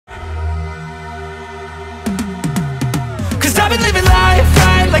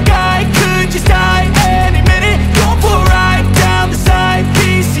could just die any minute. Going for a ride down the side,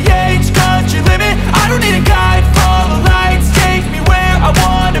 PCH, country limit. I don't need a guide, follow lights, take me where I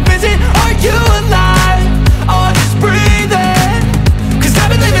wanna visit. Are you alive? Or just breathing? Cause I've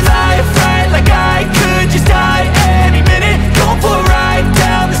been living life right like I could just die any minute. Going for a ride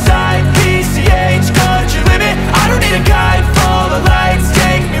down the side, PCH, country limit. I don't need a guide, follow lights,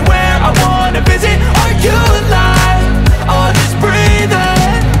 take me where I wanna visit. Are you alive? Or just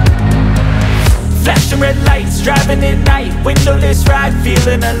breathing? Flashing red lights, driving at night, windowless ride,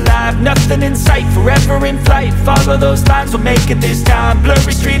 feeling alive. Nothing in sight, forever in flight. Follow those lines, we'll make it this time.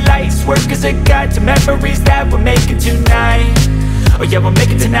 Blurry street lights, work as a guide to memories that we're making tonight. Oh yeah, we'll make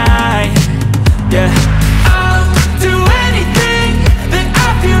it tonight. Yeah. I'll do anything that I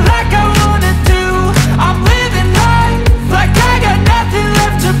feel like I wanna do. I'm living life like I got nothing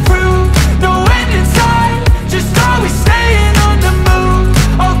left to prove. No end in sight, just always staying on the move.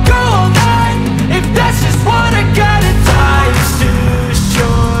 I'll go all night if that's just what I gotta do. Life's too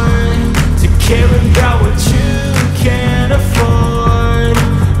short to care about what you can't afford.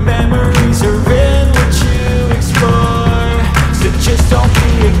 Memories are in what you explore, so just don't be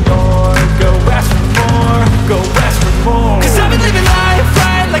ignored. Go ask for more, go ask for more. Cause I've been living life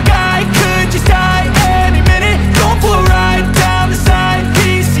right like I could just die any minute. Going for a ride down the side,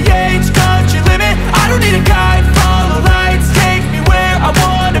 PCH, country limit. I don't need a guide, follow lights, take me where I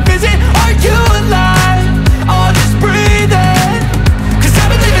wanna visit. Are you alive? Or just breathing? Cause I've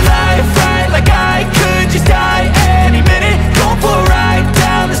been living life right like I could just die any minute. Going for a ride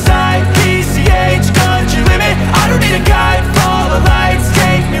down the side, PCH, country limit. I don't need a guide, follow lights,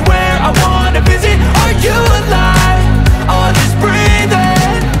 take me where I wanna visit. Are you alive? Or just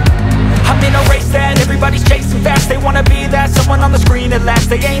breathing? I'm in a race that everybody's chasing fast. They wanna be that someone on the screen at last.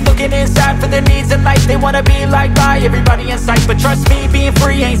 They ain't looking inside for their needs in life. They wanna be liked by everybody in sight. But trust me, being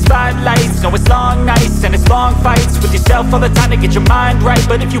free ain't spotlights. No, it's long nights and it's long fights with yourself all the time to get your mind right.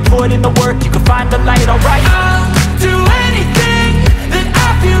 But if you put in the work, you can find the light, alright. I'll do anything that I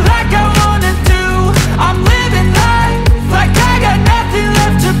feel like I wanna do. I'm living life like I got nothing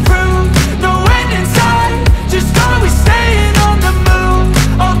left to prove. No end in sight, just always staying on the move.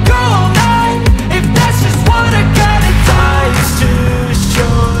 I'll go all night if that's just what I gotta do. Life's too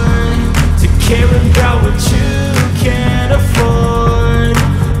short to care about what you